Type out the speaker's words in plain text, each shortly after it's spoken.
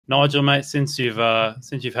Nigel, mate, since you've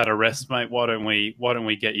had a rest, mate, why don't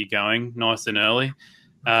we get you going nice and early?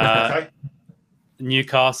 Okay.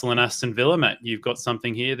 Newcastle and Aston Villa, mate. You've got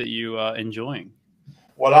something here that you are enjoying.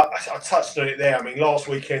 Well, I touched on it there. I mean, last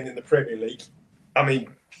weekend in the Premier League, I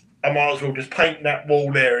mean, I might as well just paint that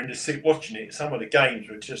wall there and just sit watching it. Some of the games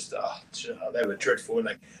were just, they were dreadful, weren't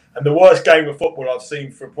they? And the worst game of football I've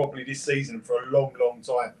seen for probably this season for a long, long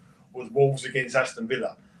time was Wolves against Aston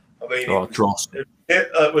Villa. I mean,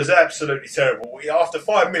 it was absolutely terrible. After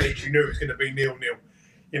 5 minutes, you knew it was going to be 0-0.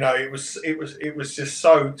 You know, it was just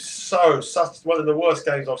such one of the worst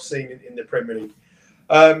games I've seen in the Premier League.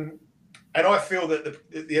 And I feel that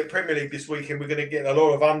the Premier League this weekend, we're going to get a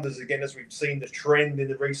lot of unders again, as we've seen the trend in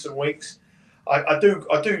the recent weeks. I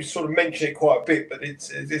do sort of mention it quite a bit, but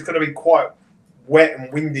it's going to be quite wet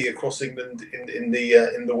and windy across England in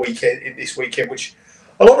the weekend, in this weekend, which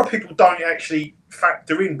a lot of people don't actually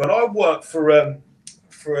factor in. But I work for a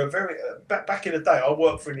very back in the day. I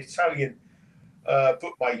worked for an Italian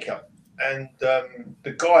bookmaker, and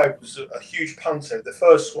the guy was a huge punter. The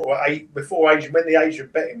first when the Asian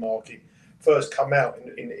betting market first come out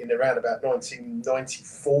in around about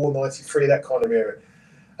 1994, 93, that kind of era.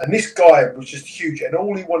 And this guy was just huge, and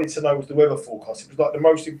all he wanted to know was the weather forecast. It was like the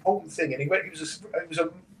most important thing, and he was a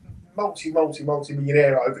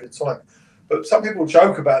multi-millionaire over the time. But some people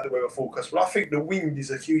joke about the weather forecast, but I think the wind is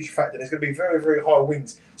a huge factor. There's going to be very, very high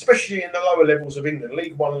winds, especially in the lower levels of England,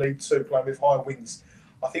 League One, League Two, playing with high winds.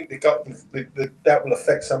 I think that will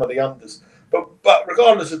affect some of the unders. But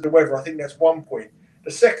regardless of the weather, I think that's one point. The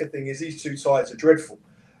second thing is these two sides are dreadful.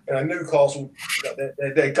 You know, Newcastle,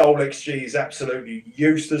 their goal XG is absolutely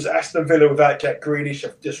useless. Aston Villa without Jack Grealish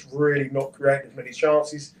have just really not created as many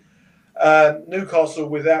chances. Newcastle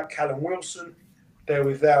without Callum Wilson, they're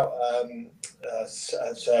without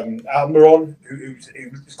Almiron,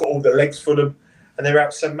 who's got all the legs for them, and they're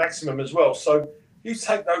out St Maximum as well. So you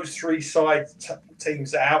take those three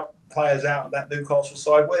teams out, players out of that Newcastle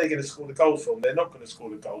side, where are they going to score the goals from? They're not going to score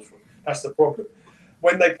the goals from. That's the problem.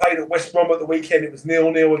 When they played at West Brom at the weekend, it was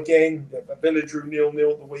 0-0 again. Villa drew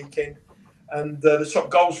 0-0 at the weekend. And the top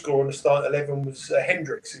goal scorer on the start 11 was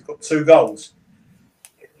Hendricks, who got 2 goals.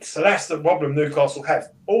 So that's the problem Newcastle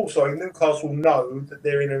have. Also, Newcastle know that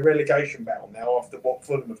they're in a relegation battle now after what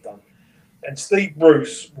Fulham have done. And Steve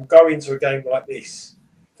Bruce will go into a game like this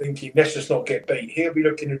thinking, let's just not get beat. He'll be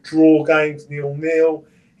looking to draw games 0-0.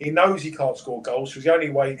 He knows he can't score goals, so the only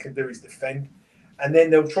way he can do is defend. And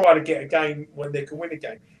then they'll try to get a game when they can win a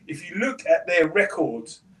game. If you look at their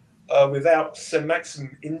records without St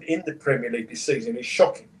Maxim in the Premier League this season, it's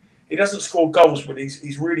shocking. He doesn't score goals, but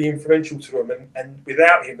he's really influential to them. And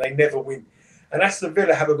without him, they never win. And Aston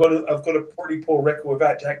Villa have got a pretty poor record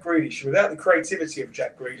without Jack Grealish. Without the creativity of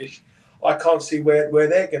Jack Grealish, I can't see where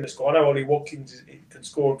they're going to score. I know Ollie Watkins can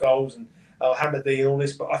score goals and Hamadi and all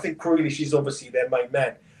this, but I think Grealish is obviously their main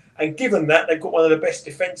man. And given that, they've got one of the best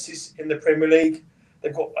defences in the Premier League.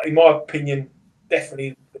 They've got, in my opinion,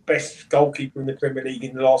 definitely the best goalkeeper in the Premier League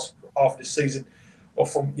in the last half of the season, or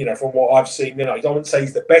from what I've seen. You know, I wouldn't say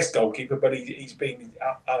he's the best goalkeeper, but he's been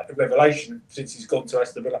a revelation since he's gone to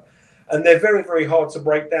Aston Villa. And they're very, very hard to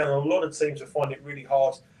break down. And a lot of teams will find it really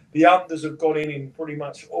hard. The unders have gone in pretty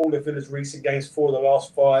much all of Villa's recent games, 4 of the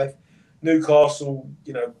last 5. Newcastle,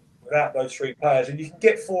 without those 3 players, and you can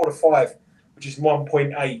get 4 to 5, which is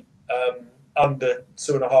 1.8 under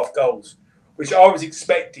 2.5 goals. Which I was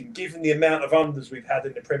expecting, given the amount of unders we've had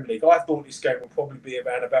in the Premier League. I thought this game would probably be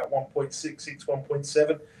about 1.66,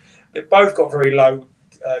 1.7. They've both got very low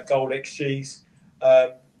goal XGs,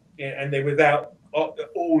 and they're without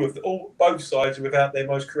both sides are without their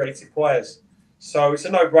most creative players. So it's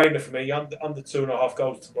a no-brainer for me. Under 2.5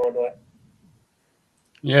 goals tomorrow night.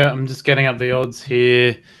 Yeah, I'm just getting up the odds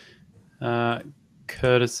here,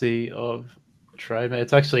 courtesy of Trademate.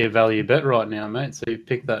 It's actually a value bet right now, mate. So you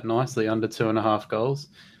picked that nicely, under 2.5 goals.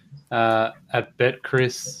 At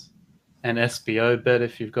BetChris and SBO Bet,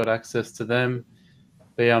 if you've got access to them.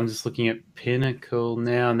 But yeah, I'm just looking at Pinnacle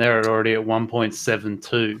now, and they're already at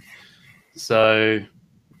 1.72. So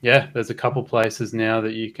yeah, there's a couple places now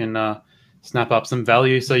that you can snap up some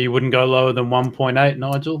value. So you wouldn't go lower than 1.8,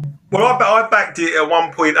 Nigel? Well, I backed it at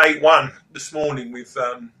 1.81 this morning with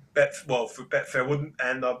for Betfair,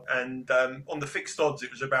 and on the fixed odds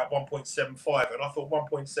it was about 1.75, and I thought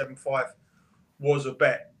 1.75 was a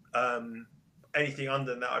bet. Anything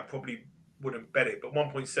under that I probably wouldn't bet it, but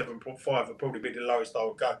 1.75 would probably be the lowest I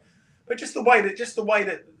would go. But just the way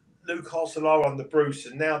that Newcastle are under Bruce,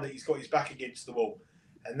 and now that he's got his back against the wall,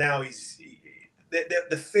 and now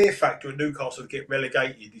the fear factor of Newcastle to get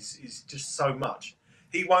relegated is just so much.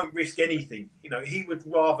 He won't risk anything. He would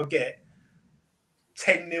rather get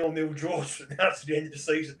 10-0 draws from now to the end of the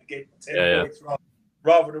season to get 10 points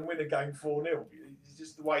rather than win a game 4-0. It's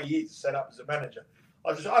just the way he is set up as a manager.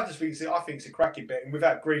 I think it's a cracking bet, and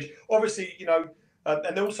without Grealish, obviously,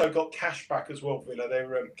 and they also got cash back as well, Villa.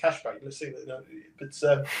 They're cash back. Let's see that, but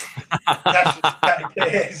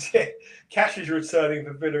cash is returning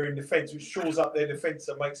for Villa in defence, which shores up their defence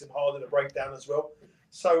and makes them harder to break down as well.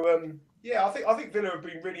 So I think Villa have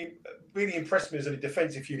been really, really impressed me as a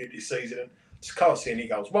defensive unit this season, and just can't see any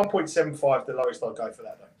goals. 1.75, the lowest I'll go for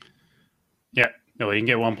that though. Yeah, well, you can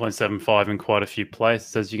get 1.75 in quite a few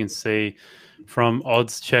places, as you can see from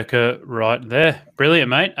Odds Checker right there. Brilliant,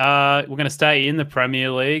 mate. We're going to stay in the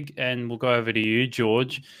Premier League, and we'll go over to you,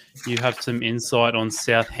 George. You have some insight on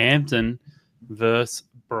Southampton versus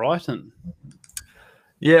Brighton.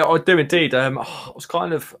 Yeah, I do indeed. I was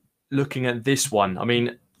kind of looking at this one. I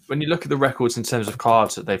mean, when you look at the records in terms of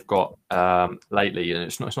cards that they've got lately, and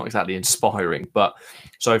it's not exactly inspiring. But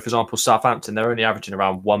so, for example, Southampton, they're only averaging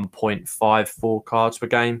around 1.54 cards per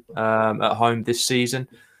game at home this season.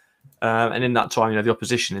 And in that time, the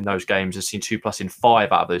opposition in those games has seen 2+ in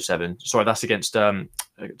 5 out of those 7. Sorry, that's against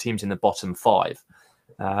teams in the bottom 5.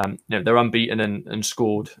 They're unbeaten and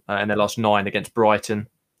scored in their last 9 against Brighton.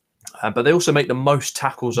 But they also make the most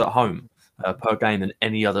tackles at home per game than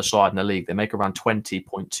any other side in the league. They make around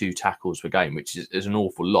 20.2 tackles per game, which is an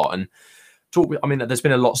awful lot. And there's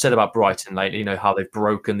been a lot said about Brighton lately, how they've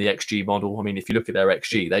broken the XG model. I mean, if you look at their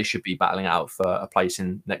XG, they should be battling out for a place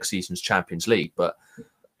in next season's Champions League. But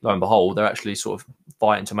lo and behold, they're actually sort of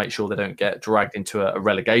fighting to make sure they don't get dragged into a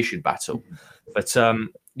relegation battle. But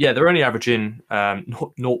they're only averaging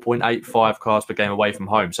 0.85 cards per game away from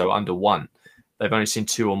home, so under 1. They've only seen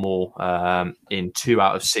 2 or more in 2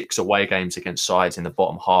 out of 6 away games against sides in the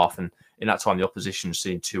bottom half. And in that time, the opposition's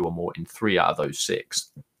seen 2 or more in 3 out of those 6.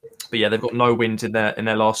 But yeah, they've got no wins in their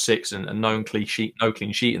last 6 and no clean sheet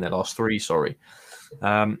in their last 3, sorry.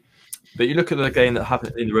 But you look at the game that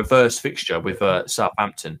happened in the reverse fixture with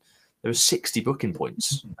Southampton, there were 60 booking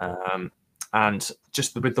points. And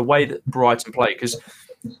just with the way that Brighton play, because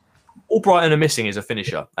all Brighton are missing is a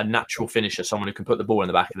finisher, a natural finisher, someone who can put the ball in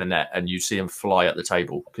the back of the net and you see them fly at the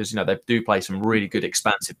table. Because, they do play some really good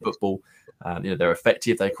expansive football. They're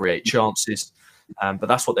effective, they create chances. But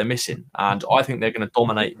that's what they're missing. And I think they're going to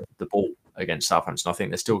dominate the ball against Southampton. I think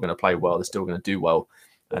they're still going to play well. They're still going to do well.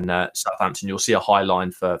 And Southampton, you'll see a high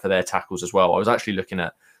line for their tackles as well. I was actually looking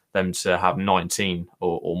at them to have 19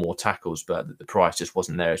 or more tackles, but the price just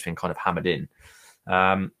wasn't there. It's been kind of hammered in.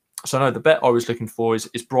 So no, the bet I was looking for is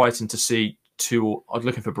Brighton to see 2. I was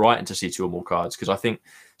looking for Brighton to see 2 or more cards, because I think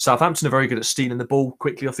Southampton are very good at stealing the ball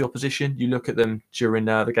quickly off the opposition. You look at them during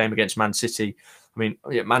the game against Man City. I mean,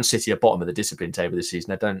 Man City are bottom of the discipline table this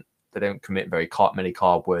season. They don't commit many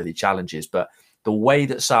card-worthy challenges, but the way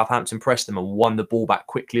that Southampton pressed them and won the ball back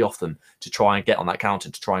quickly off them to try and get on that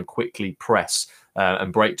counter, to try and quickly press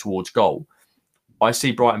and break towards goal. I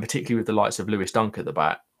see Brighton, particularly with the likes of Lewis Dunk at the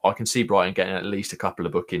back, I can see Brighton getting at least a couple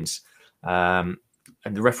of bookings. And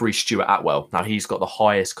the referee, Stuart Atwell, now he's got the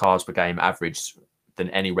highest cards per game average than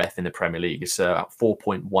any ref in the Premier League. It's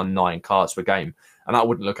 4.19 cards per game. And that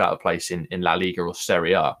wouldn't look out of place in La Liga or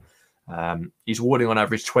Serie A. He's awarding on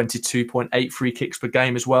average 22.8 free kicks per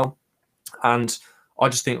game as well. And I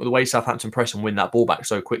just think the way Southampton press and win that ball back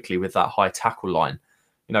so quickly with that high tackle line,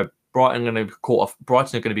 Brighton are going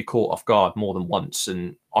to be caught off guard more than once.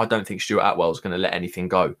 And I don't think Stuart Atwell is going to let anything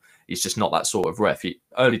go. He's just not that sort of ref.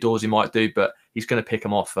 Early doors he might do, but he's going to pick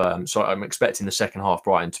them off. So I'm expecting the second half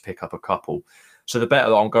Brighton to pick up a couple. So the bet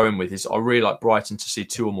that I'm going with is I really like Brighton to see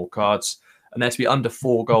 2 or more cards, and there to be under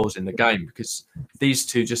 4 goals in the game, because these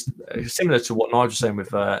two, just similar to what Nigel was saying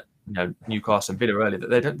with Newcastle and Villa earlier,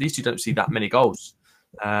 that these two don't see that many goals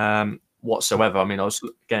whatsoever. I mean, I was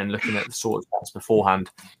again looking at the sort of stats beforehand.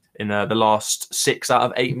 In the last 6 out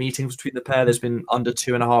of 8 meetings between the pair, there's been under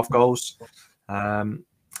 2.5 goals.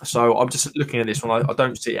 So I'm just looking at this one. I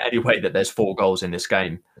don't see any way that there's 4 goals in this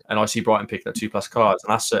game, and I see Brighton picking up 2+ cards,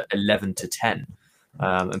 and that's at 11-10.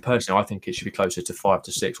 And personally, I think it should be closer to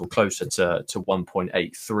 5-6 or closer to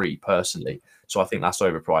 1.83 personally. So I think that's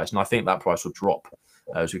overpriced, and I think that price will drop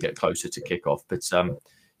as we get closer to kickoff. But so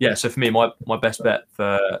for me, my best bet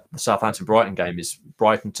for the Southampton-Brighton game is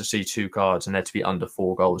Brighton to see 2 cards and there to be under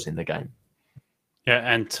 4 goals in the game. Yeah,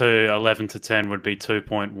 and 11-10 would be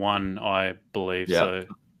 2.1, I believe. Yeah.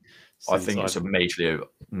 So I think it's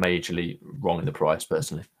majorly wrong in the price,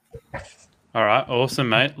 personally. All right, awesome,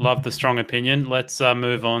 mate. Love the strong opinion. Let's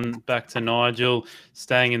move on back to Nigel.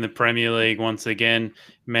 Staying in the Premier League once again,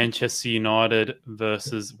 Manchester United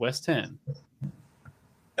versus West Ham.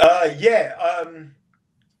 I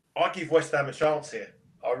give West Ham a chance here.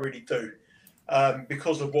 I really do.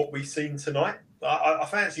 because of what we've seen tonight. I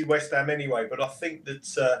fancy West Ham anyway, but I think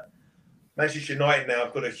that Manchester United now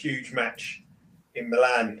have got a huge match in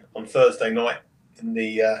Milan on Thursday night in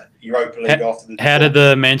the Europa League after the. How did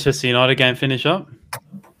the Manchester United game finish up?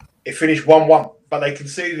 It finished 1-1, but they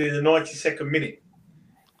conceded in the 92nd minute.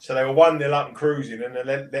 So they were 1-0 up and cruising, and they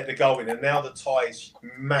let the goal in. And now the tie is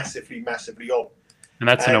massively, massively on. And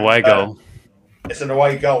that's an away goal. It's an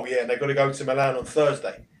away goal, yeah. And they've got to go to Milan on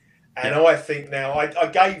Thursday. And I think now I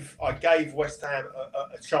gave West Ham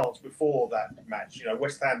a chance before that match. You know,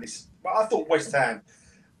 West Ham I thought West Ham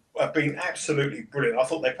have been absolutely brilliant. I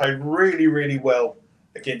thought they played really, really well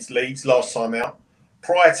against Leeds last time out.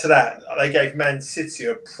 Prior to that, they gave Man City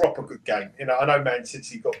a proper good game. You know, I know Man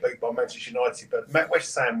City got beat by Manchester United, but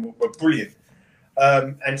West Ham were brilliant.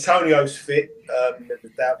 Antonio's fit. There's a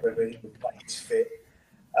doubt whether he's fit.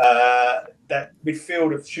 That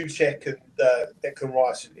midfield of Souček and Declan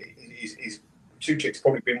Rice is Souček's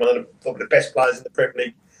probably been one of the best players in the Premier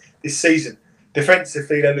League this season.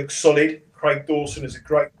 Defensively, they look solid. Craig Dawson is a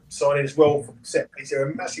great signing as well from set pieces. They're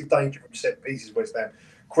a massive danger from set pieces, West Ham.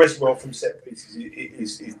 Cresswell from set pieces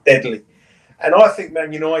is deadly. And I think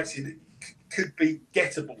Man United could be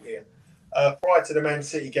gettable here. Prior to the Man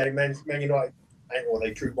City game, Man United,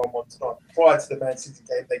 they drew 1-1 tonight. Prior to the Man City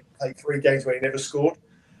game, they played 3 games where they never scored.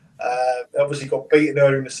 They obviously got beaten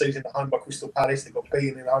earlier in the season at home by Crystal Palace. They got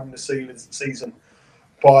beaten at home in the season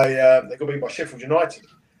by they got beaten by Sheffield United.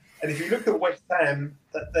 And if you look at West Ham,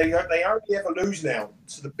 they only ever lose now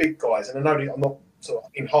to the big guys. And I know I'm not sort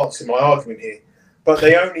of enhancing my argument here, but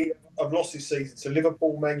they only have lost this season to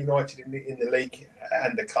Liverpool, Man United in the league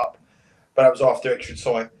and the cup, but that was after extra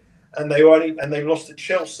time. And they lost to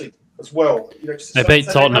Chelsea as well. You know, they beat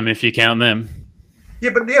Tottenham if you count them.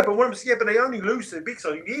 But they only lose to the big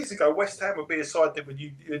side. Years ago, West Ham would be a side that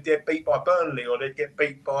you'd get beat by Burnley or they'd get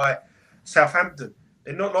beat by Southampton.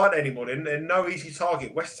 They're not like that anymore. They're no easy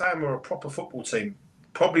target. West Ham are a proper football team,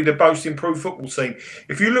 probably the most improved football team.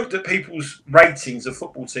 If you looked at people's ratings of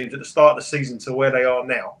football teams at the start of the season to where they are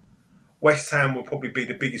now, West Ham will probably be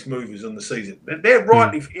the biggest movers on the season. They're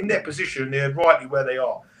rightly in their position. They're rightly where they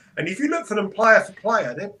are. And if you look for them player for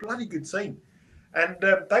player, they're a bloody good team. And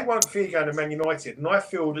they won't fear going to Man United. And I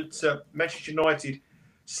feel that Manchester United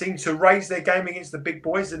seem to raise their game against the big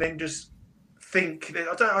boys and then just think.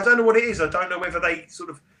 I don't know what it is. I don't know whether they sort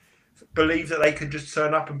of believe that they can just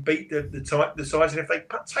turn up and beat the sides. And if they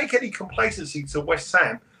take any complacency to West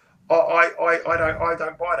Ham, I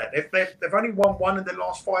don't buy that. They've only won 1 in their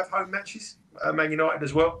last 5 home matches, Man United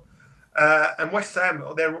as well. And West Ham,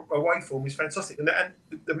 their away form is fantastic. And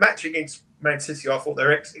the match against Man City, I thought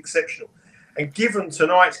they're exceptional. And given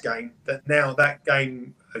tonight's game, that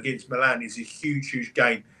game against Milan is a huge, huge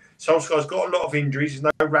game. Solskjaer's got a lot of injuries.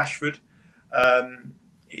 There's no Rashford.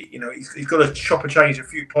 He's got to chop and change a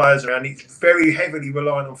few players around. He's very heavily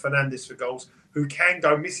reliant on Fernandes for goals, who can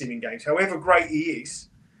go missing in games. However great he is,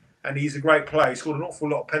 and he's a great player, he scored an awful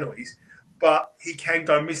lot of penalties, but he can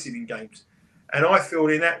go missing in games. And I feel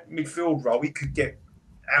in that midfield role, he could get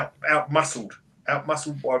out-muscled by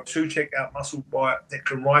Souček, out-muscled by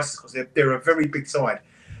Declan Rice, because they're a very big side.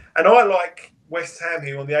 And I like West Ham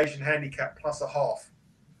here on the Asian handicap plus a half.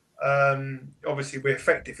 Obviously, we're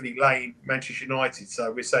effectively laying Manchester United,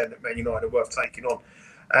 so we're saying that Man United are worth taking on.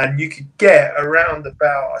 And you could get around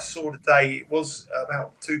about, I saw today, it was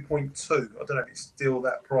about 2.2. I don't know if it's still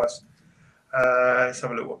that price. Let's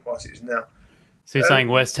have a look what price it is now. So you're saying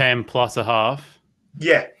West Ham plus a half?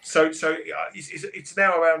 Yeah. So it's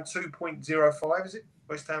now around 2.05, is it?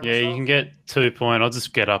 West Ham. Yeah, you can get 2. I'll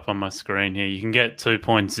just get up on my screen here. You can get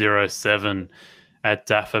 2.07 at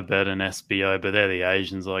Dafabet and SBO, but they're the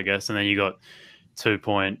Asians, I guess. And then you got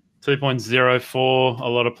 2.04 a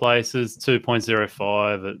lot of places,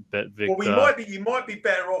 2.05 at Bet Victor. Well, you might be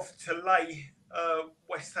better off to lay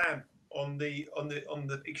West Ham on the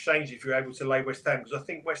exchange if you're able to lay West Ham, because I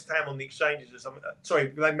think West Ham on the exchanges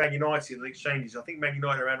lay Man United on the exchanges. I think Man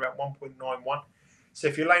United are around about 1.91. So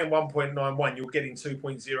if you're laying 1.91, you're getting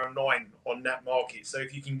 2.09 on that market. So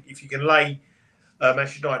if you can lay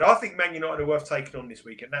Manchester United, I think Man United are worth taking on this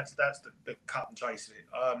week, and that's the cut and chase of it.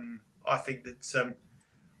 I think that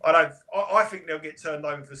I think they'll get turned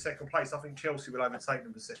over for second place. I think Chelsea will overtake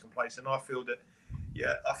them for second place, and I feel that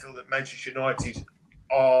Manchester United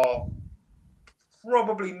are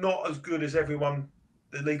probably not as good as everyone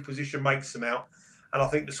the league position makes them out, and I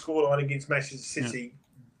think the scoreline against Manchester City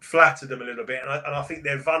flattered them a little bit, and I think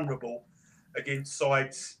they're vulnerable against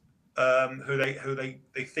sides who they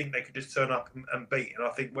think they could just turn up and beat, and I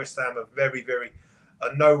think West Ham are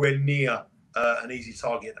nowhere near an easy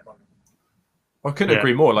target at the moment. I couldn't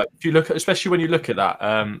agree more. Like if you look, especially when you look at that,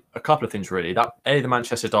 a couple of things really. That the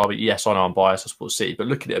Manchester derby. Yes, I know I'm biased. I support City, but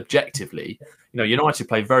look at it objectively. United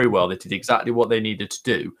played very well. They did exactly what they needed to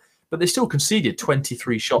do, but they still conceded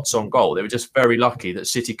 23 shots on goal. They were just very lucky that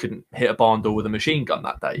City couldn't hit a barn door with a machine gun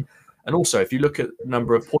that day. And also, if you look at the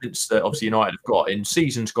number of points that obviously United have got in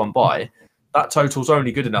seasons gone by, that total's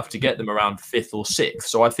only good enough to get them around 5th or 6th.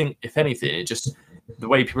 So I think, if anything, it just the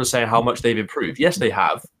way people are saying how much they've improved. Yes, they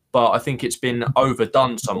have. But I think it's been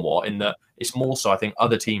overdone somewhat in that it's more so I think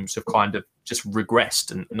other teams have kind of just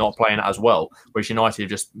regressed and not playing it as well, whereas United have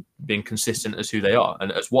just been consistent as who they are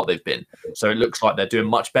and as what they've been. So it looks like they're doing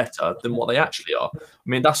much better than what they actually are. I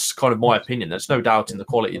mean, that's kind of my opinion. There's no doubt in the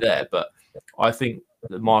quality there, but I think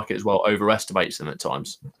the market as well overestimates them at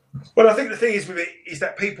times. Well, I think the thing is with it is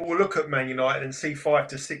that people will look at Man United and see 5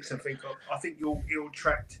 to 6 and think, I think you'll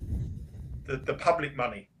attract the public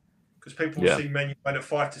money. Because people will see Man United at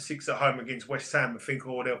 5 to 6 at home against West Ham and think,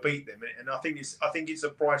 oh, they'll beat them. And I think it's a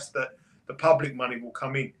price that the public money will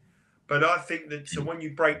come in. But I think that so when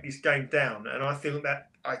you break this game down, and I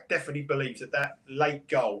definitely believe that late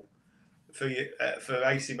goal for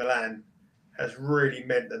AC Milan has really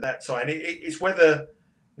meant that time. It's whether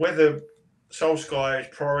Solskjaer is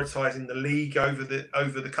prioritising the league over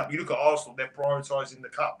the cup. You look at Arsenal; they're prioritising the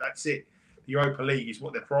cup. That's it. The Europa League is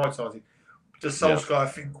what they're prioritising. Does Solskjaer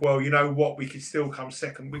think, well, you know what, we can still come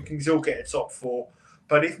second, we can still get a top 4.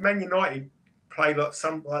 But if Man United play like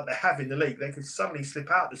they have in the league, they could suddenly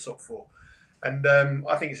slip out the top 4. And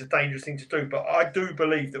I think it's a dangerous thing to do. But I do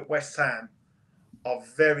believe that West Ham are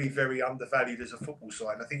very, very undervalued as a football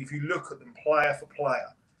side. And I think if you look at them player for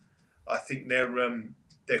player, I think they're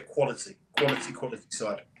quality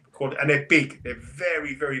side. And they're big. They're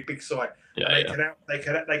very, very big side. They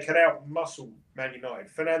can out muscle Man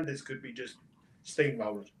United. Fernandes could be just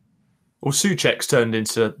steamrollers. Well, Souček's turned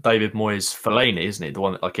into David Moyes' Fellaini, isn't he? The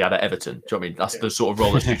one that he had at Everton. Do you know what I mean? That's the sort of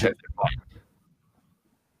role that Souček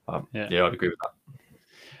played. Yeah, I'd agree with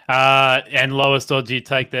that. And lowest odds you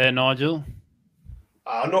take there, Nigel?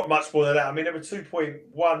 Not much more than that. I mean, they were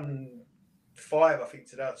 2.15, I think,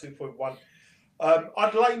 today, 2.1.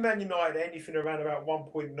 I'd lay Man United anything around about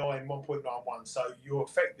 1.9, 1.91. So you're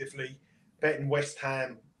effectively betting West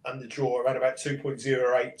Ham and the draw around about 2.08,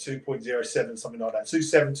 2.07, something like that.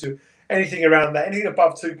 2.72, anything around that, anything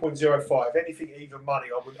above 2.05, anything even money.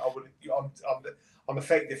 I'm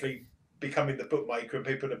effectively becoming the bookmaker, and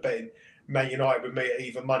people are betting Man United with me at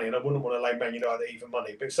even money, and I wouldn't want to lay Man United at even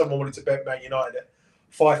money. But if someone wanted to bet Man United at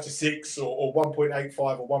 5 to 6 or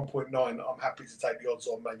 1.85 or 1.9, I'm happy to take the odds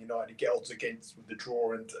on Man United and get odds against with the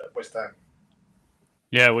draw and West Ham.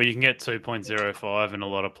 Yeah, well, you can get 2.05 in a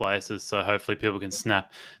lot of places, so hopefully people can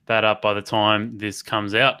snap that up by the time this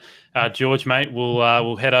comes out. George, mate,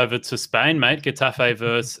 we'll head over to Spain, mate. Getafe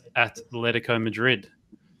versus Atletico Madrid.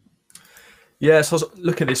 Yeah, so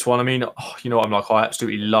look at this one. I mean, I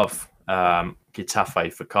absolutely love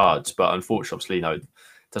Getafe for cards, but unfortunately, it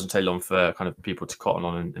doesn't take long for kind of people to cotton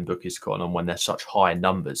on and bookies to cotton on when there's such high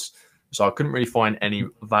numbers. So I couldn't really find any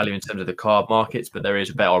value in terms of the card markets, but there is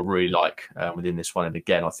a bet I really like within this one. And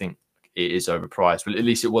again, I think it is overpriced, but at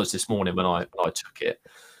least it was this morning when I took it.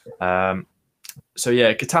 So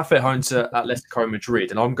yeah, Getafe at home to Atletico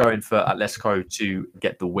Madrid, and I'm going for Atletico to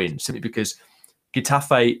get the win simply because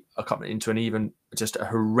Getafe are coming into just a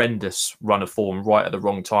horrendous run of form right at the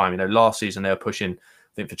wrong time. Last season they were pushing,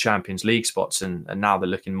 I think, for Champions League spots, and now they're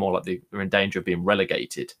looking more like they're in danger of being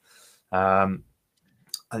relegated.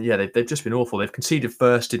 Yeah, they've just been awful. They've conceded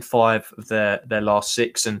first in 5 of their last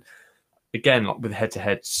 6, and again, like with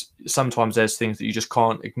head-to-heads, sometimes there's things that you just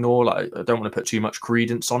can't ignore. Like, I don't want to put too much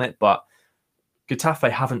credence on it, but Getafe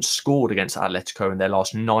haven't scored against Atletico in their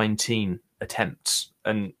last 19 attempts,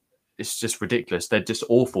 and it's just ridiculous. They're just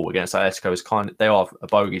awful against Atletico. They are a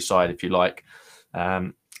bogey side, if you like.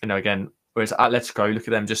 Again, whereas Atletico, look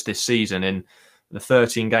at them just this season in the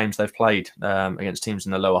 13 games they've played against teams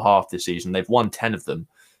in the lower half this season. They've won 10 of them.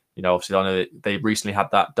 Obviously, I know that they recently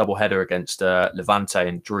had that double header against Levante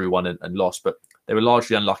and drew one and lost, but they were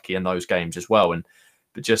largely unlucky in those games as well.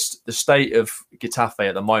 But just the state of Getafe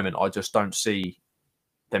at the moment, I just don't see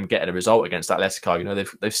them getting a result against Atletico.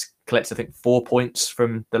 They've collected, I think, 4 points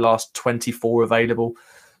from the last 24 available.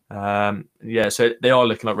 So they are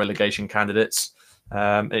looking like relegation candidates.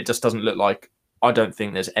 It just doesn't look like. I don't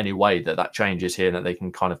think there's any way that changes here and that they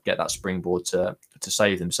can kind of get that springboard to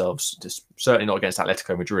save themselves. Just certainly not against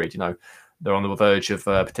Atletico Madrid. They're on the verge of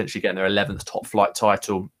potentially getting their 11th top flight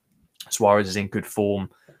title. Suarez is in good form.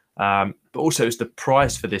 But also it's the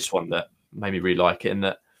price for this one that made me really like it, in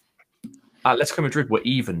that Atletico Madrid were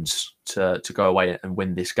evens to go away and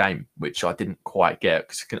win this game, which I didn't quite get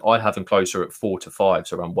because I have them closer at 4-5,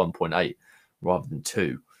 so around 1.8 rather than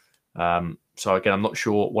 2. So again, I'm not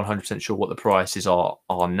sure 100% sure what the prices are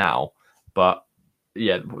now, but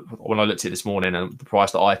yeah, when I looked at it this morning, and the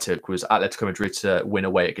price that I took was Atletico Madrid to win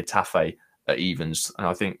away at Getafe at evens, and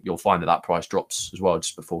I think you'll find that price drops as well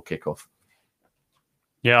just before kickoff.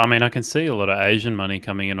 Yeah, I mean, I can see a lot of Asian money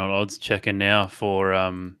coming in on odds checking now for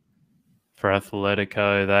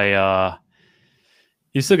Atletico. They are.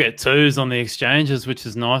 You still get 2s on the exchanges, which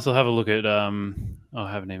is nice. I'll have a look at.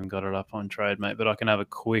 I haven't even got it up on Trademate, but I can have a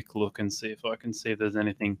quick look and see if I can see if there's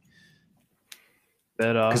anything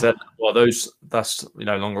better. Because that's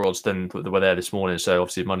longer odds than were there this morning. So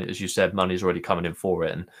obviously, money, as you said, money's already coming in for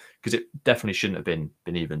it, and because it definitely shouldn't have been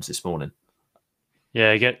evens this morning.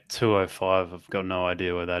 Yeah, get 205. I've got no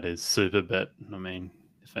idea where that is. Superbet. I mean,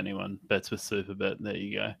 if anyone bets with Superbet, there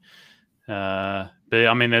you go. But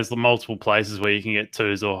I mean, there's multiple places where you can get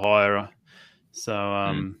 2s or higher. So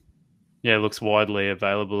yeah, it looks widely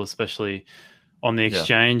available, especially on the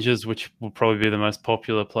exchanges, which will probably be the most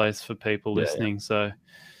popular place for people listening. So,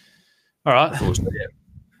 all right.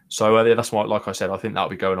 So that's why, like I said, I think that'll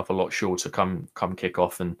be going off a lot shorter come kick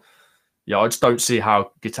off. And yeah, I just don't see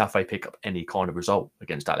how Getafe pick up any kind of result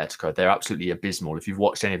against Atletico. They're absolutely abysmal. If you've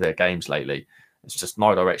watched any of their games lately, it's just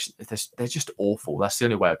no direction. They're just awful. That's the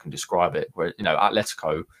only way I can describe it. Where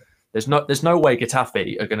Atletico, there's no way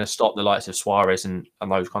Getafe are going to stop the likes of Suarez and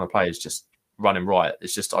those kind of players just running riot.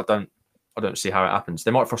 It's just I don't see how it happens.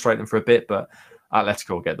 They might frustrate them for a bit, but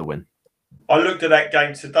Atletico will get the win. I looked at that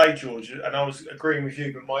game today, George, and I was agreeing with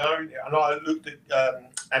you. But I looked at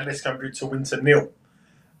Atletico Madrid to win to 0,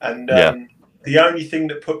 and the only thing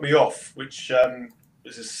that put me off, which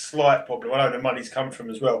was a slight problem, I know the money's come from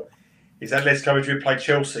as well, is Atletico Madrid played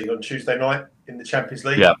Chelsea on Tuesday night in the Champions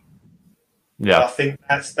League. Yeah. And I think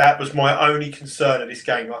that was my only concern of this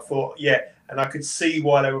game. I thought, and I could see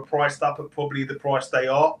why they were priced up at probably the price they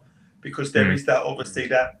are, because there is that obviously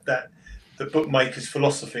that the bookmakers'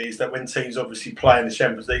 philosophy is that when teams obviously play in the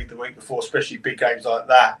Champions League the week before, especially big games like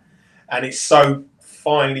that, and it's so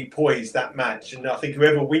finely poised, that match, and I think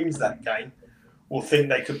whoever wins that game will think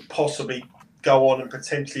they could possibly go on and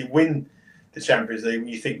potentially win the Champions League. When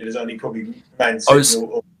you think that there's only probably Man City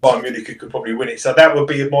or Bayern Munich who could probably win it, so that would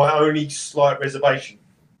be my only slight reservation.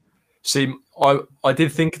 See, I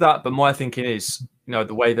did think that, but my thinking is,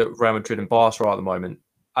 the way that Real Madrid and Barca are at the moment,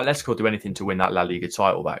 Atletico will do anything to win that La Liga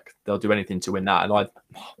title back. They'll do anything to win that. And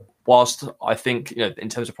whilst I think, in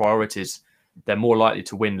terms of priorities, they're more likely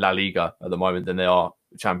to win La Liga at the moment than they are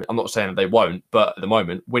champion. I'm not saying that they won't, but at the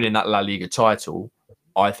moment, winning that La Liga title,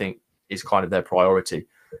 I think, is kind of their priority.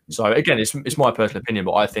 So again, it's my personal opinion,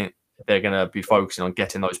 but I think they're going to be focusing on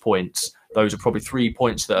getting those points. Those are probably 3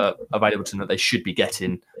 points that are available to them that they should be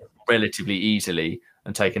getting relatively easily,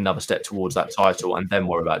 and take another step towards that title, and then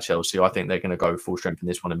worry about Chelsea. I think they're going to go full strength in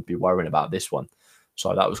this one and be worrying about this one.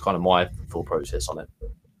 So that was kind of my full process on it.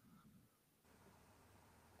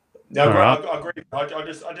 No, I agree.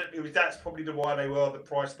 That's probably why they were the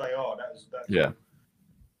price they are.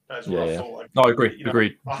 That's what I thought. No, I agree.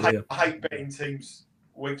 Agreed. I hate betting teams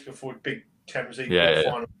weeks before big Champions League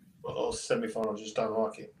final or semi-final. I just don't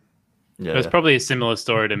like it. Yeah, it's probably a similar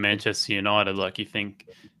story to Manchester United. Like, you think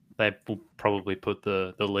they will probably put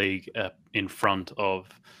the league in front of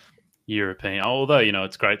European. Although,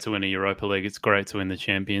 it's great to win a Europa League, it's great to win the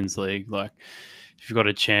Champions League. Like, if you've got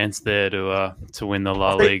a chance there to win the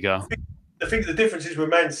La Liga. I think the difference is with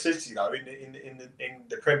Man City, though, in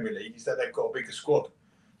the Premier League, is that they've got a bigger squad.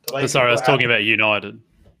 Sorry, I was talking about United.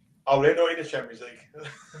 Oh, they're not in the Champions League.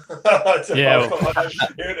 Alex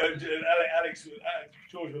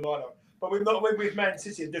George would like that. But with Man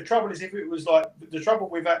City, the trouble is, if it was like the trouble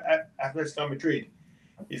with Atletico Madrid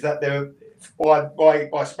is that they're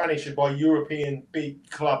by Spanish and by European big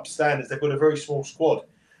club standards, they've got a very small squad,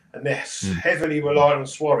 and they're heavily reliant on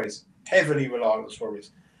Suarez.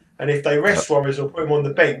 And if they rest Suarez or put him on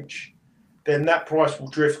the bench, then that price will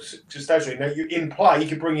drift substantially. Now, in play, you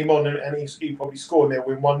can bring him on and he'll probably score and they'll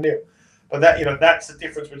win 1-0. But that's the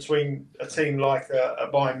difference between a team like a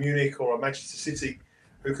Bayern Munich or a Manchester City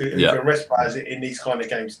who can rest players in these kind of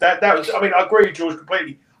games. That was, I mean, I agree with George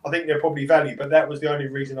completely. I think they're probably value, but that was the only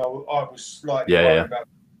reason I was slightly worried about.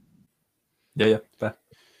 Yeah, fair.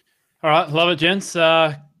 All right, love it, gents.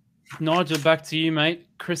 Nigel, back to you, mate.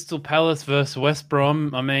 Crystal Palace versus West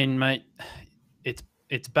Brom. I mean, mate,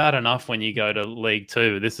 it's bad enough when you go to League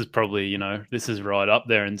Two. This is probably, this is right up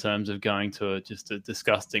there in terms of going to just a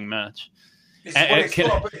disgusting match.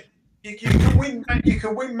 You can win. You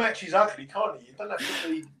can win matches ugly, can't you? You don't have to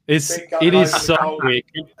be. It is so weird.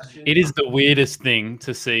 It is the weirdest thing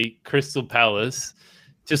to see Crystal Palace.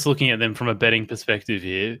 Just looking at them from a betting perspective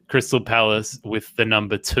here, Crystal Palace with the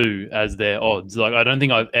number 2 as their odds. Like, I don't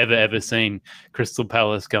think I've ever seen Crystal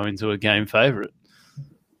Palace go into a game favourite.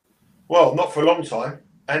 Well, not for a long time.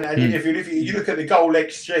 And if you look at the goal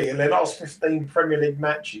XG in their last 15 Premier League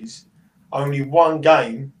matches, only one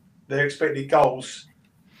game their expected goals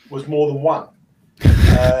was more than 1.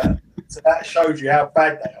 So that shows you how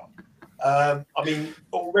bad they are. I mean,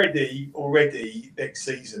 already next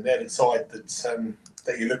season they're the side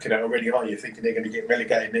that you're looking at already, aren't you? Thinking they're going to get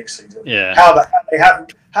relegated next season. Yeah.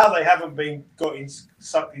 How they haven't been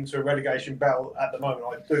sucked into a relegation battle at the moment,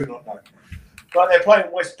 I do not know. But they're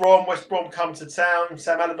playing West Brom. West Brom come to town.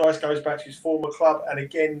 Sam Allardyce goes back to his former club, and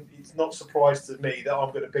again, it's not a surprise to me that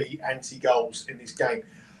I'm going to be anti-goals in this game.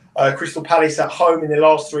 Crystal Palace at home in their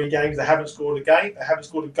last 3 games, they haven't scored a game. They haven't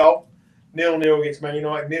scored a goal. 0-0 against Man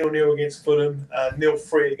United. 0-0 against Fulham.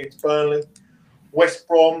 0-3 against Burnley. West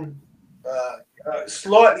Brom.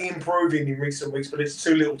 Slightly improving in recent weeks, but it's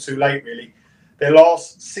too little too late, really. Their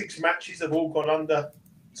last 6 matches have all gone under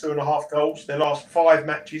 2.5 goals. Their last 5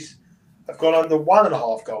 matches have gone under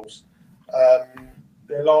 1.5 goals.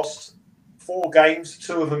 Their last 4 games,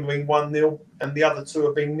 2 of them have been 1-0, and the other 2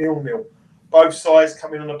 have been 0-0. Both sides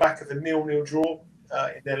coming on the back of a 0-0 draw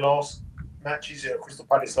in their last matches. Crystal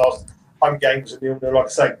Palace last home game was a 0-0, like I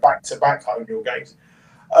say, back-to-back home 0 games.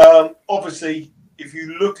 Obviously, if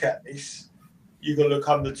you look at this, you're going to look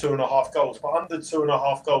under 2.5 goals. But under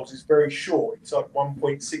 2.5 goals is very short. It's like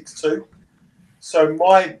 1.62. So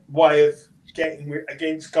my way of getting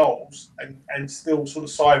against goals and still sort of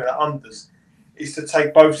siding at unders is to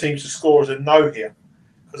take both teams to score as a no here.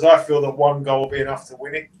 Because I feel that 1 goal will be enough to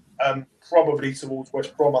win it. Probably towards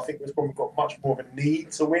West Brom. I think West Brom have got much more of a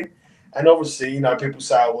need to win. And obviously, people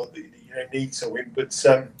say, well, need to win. But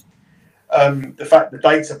the fact the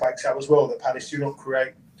data backs out as well that Palace do not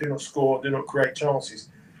score, do not create chances.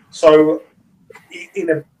 So in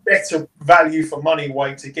a better value for money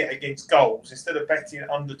way to get against goals, instead of betting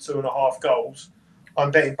under 2.5 goals, I'm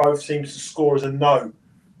betting both teams to score as a no,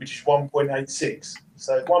 which is 1.86.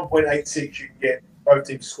 So 1.86 you can get both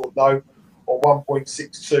teams to score no, or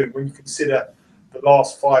 1.62 when you consider the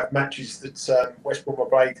last 5 matches that West Brom have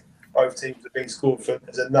played, both teams have been scored for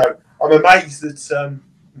as a no. I'm amazed that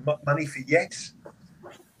money for yes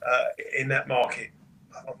in that market.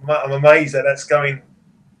 I'm amazed that that's going.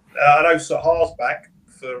 I know Sahar's back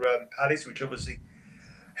for Palace, which obviously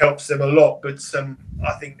helps them a lot. But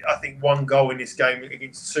I think 1 goal in this game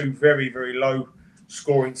against 2 very, very low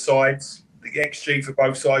scoring sides. The XG for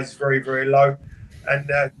both sides is very, very low, and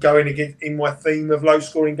going against in my theme of low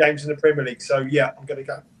scoring games in the Premier League. So yeah, I'm going to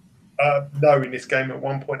go no in this game at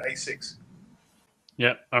 1.86.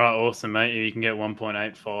 Yep. All right. Awesome, mate. You can get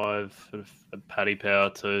 1.85 for Paddy Power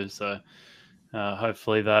too. So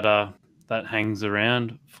hopefully that hangs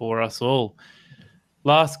around for us all.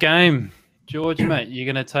 Last game, George, mate.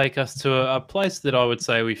 You're going to take us to a place that I would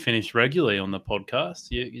say we finish regularly on the podcast.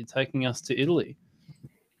 You're taking us to Italy.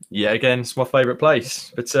 Yeah, again, it's my favourite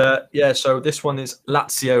place. But so this one is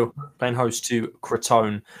Lazio playing host to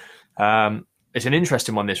Crotone. It's an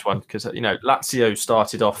interesting one, this one, because Lazio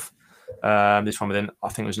started off this one within, I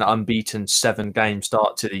think it was an unbeaten 7-game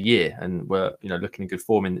start to the year, and were looking in good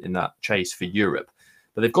form in that chase for Europe.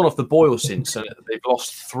 But they've gone off the boil since, and they've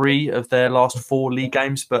lost 3 of their last 4 league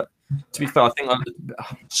games. But to be fair, I think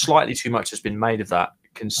slightly too much has been made of that,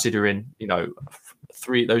 considering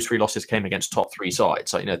those 3 losses came against top 3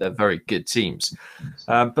 sides. So they're very good teams.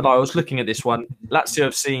 But I was looking at this one.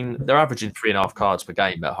 Lazio they're averaging 3.5 cards per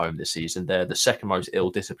game at home this season. They're the second most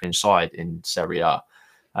ill-disciplined side in Serie A.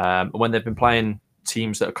 When they've been playing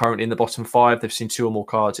teams that are currently in the bottom 5, they've seen 2 or more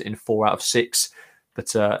cards in 4 out of 6.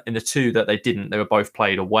 But in the 2 that they didn't, they were both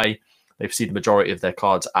played away. They've seen the majority of their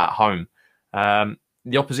cards at home.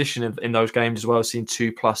 The opposition in those games as well has seen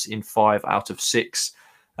 2+ in 5 out of 6.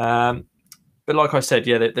 But like I said,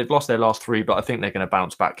 they've lost their last 3, but I think they're going to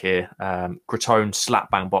bounce back here. Crotone, slap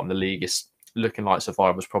bang bottom of the league, is looking like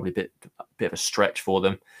survival was probably a bit of a stretch for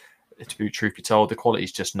them. To be truth be told, the quality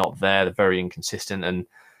is just not there. They're very inconsistent, and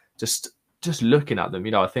just looking at them,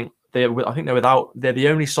 I think they're the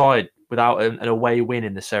only side without an away win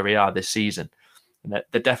in the Serie A this season, and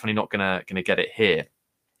they're definitely not going to get it here.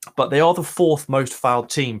 But they are the 4th most fouled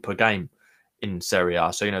team per game in Serie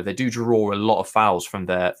A, so they do draw a lot of fouls from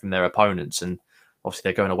their opponents, and obviously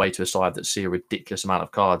they're going away to a side that see a ridiculous amount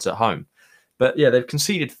of cards at home. But yeah, they've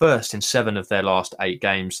conceded first in 7 of their last 8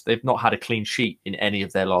 games. They've not had a clean sheet in any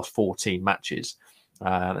of their last 14 matches.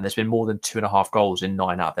 And there's been more than 2.5 goals in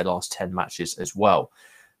 9 out of their last 10 matches as well.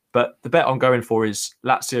 But the bet I'm going for is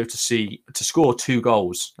Lazio to score 2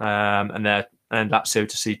 goals, and Lazio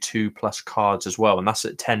to see 2+ cards as well, and that's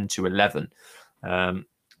at 10-11. Again,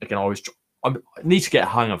 I need to get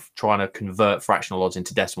hung of trying to convert fractional odds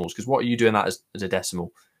into decimals, because what are you doing that as a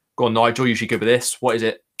decimal? Go on, Nigel. Usually good with this. What is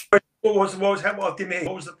it? What was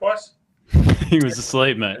the price? He was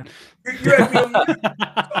asleep, mate. You had me on mute.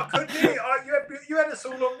 I couldn't hear. You had us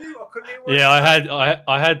all on mute. I couldn't hear. Yeah,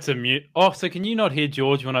 I had to mute. Oh, so can you not hear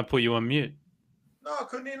George when I put you on mute? No, I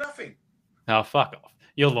couldn't hear nothing. Oh, fuck off.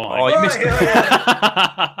 You're lying. Oh, you missed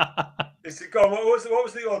Listen, go on. What was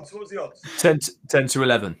the odds? What was the odds?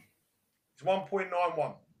 10-11. It's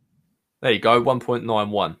 1.91. There you go,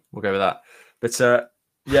 1.91. We'll go with that. But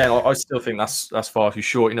yeah, I still think that's far too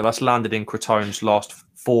short. You know, that's landed in Crotone's last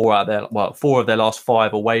 4 of their last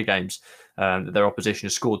 5 away games. Their opposition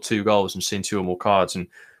has scored 2 goals and seen 2 or more cards. And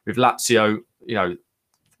with Lazio, you know,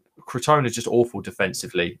 Crotone is just awful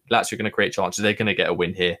defensively. Lazio are going to create chances. They're going to get a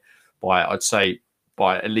win here I'd say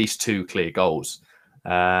by at least 2 clear goals.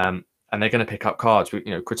 And they're going to pick up cards. You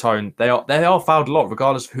know, Crotone, they are fouled a lot,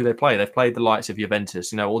 regardless of who they play. They've played the likes of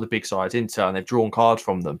Juventus, you know, all the big sides, Inter, and they've drawn cards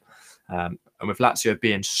from them. And with Lazio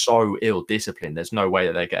being so ill-disciplined, there's no way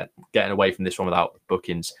that they're getting away from this one without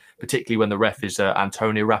bookings, particularly when the ref is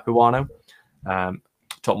Antonio Rapuano.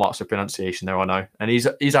 Top marks for pronunciation there, I know. And he's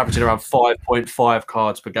averaging around 5.5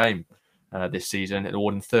 cards per game this season and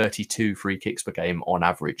awarding 32 free kicks per game on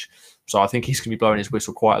average. So I think he's going to be blowing his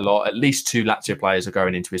whistle quite a lot. At least 2 Lazio players are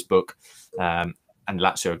going into his book. And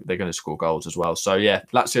Lazio, they're going to score goals as well. So yeah,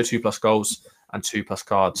 Lazio 2+ goals and 2+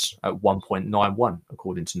 cards at 1.91,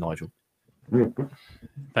 according to Nigel.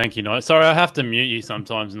 Thank you, Nigel. Sorry, I have to mute you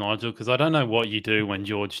sometimes, Nigel, because I don't know what you do when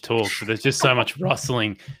George talks, but there's just so much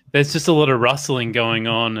rustling. There's just a lot of rustling going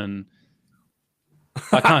on, and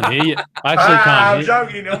I can't hear you. I actually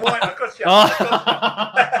can't hear you. I'm joking. I got you.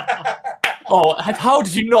 Oh, how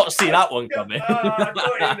did you not see that one coming? I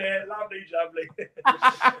got in there. Lovely.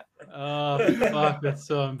 Oh, fuck, that's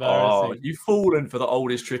so embarrassing. Oh, you've fallen for the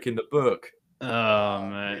oldest trick in the book. Oh,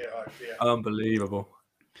 man. Yeah. Unbelievable.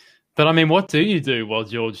 But I mean, what do you do while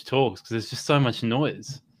George talks? Because there's just so much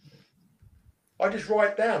noise. I just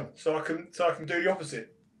write down so I can do the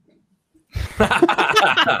opposite.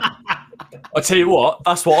 I tell you what,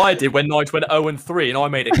 that's what I did when Nigel went 0-3 and I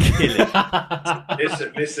made a killing.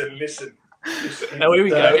 Listen. No, here we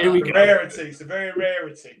go. Rarity. It's a very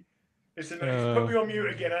rarity. Listen, put me on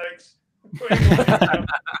mute again, Alex.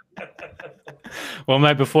 Well,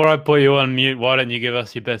 mate, before I put you on mute, why don't you give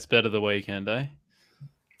us your best bet of the weekend, eh?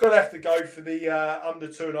 Gonna have to go for the under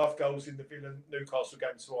 2.5 goals in the Villa Newcastle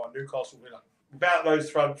game tomorrow. Newcastle Villa. About those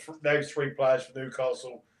 3 players for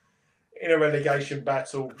Newcastle in a relegation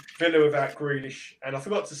battle. Villa without Grealish, and I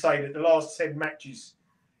forgot to say that the last 10 matches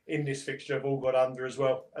in this fixture have all got under as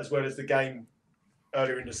well as the game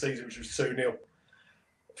earlier in the season, which was 2-0. I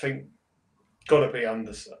think gotta be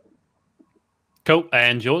under. So. Cool.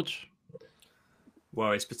 And George?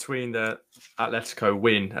 Well, it's between the Atletico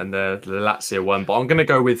win and the Lazio one, but I'm going to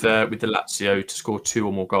go with the Lazio to score 2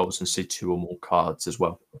 or more goals and see 2 or more cards as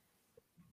well.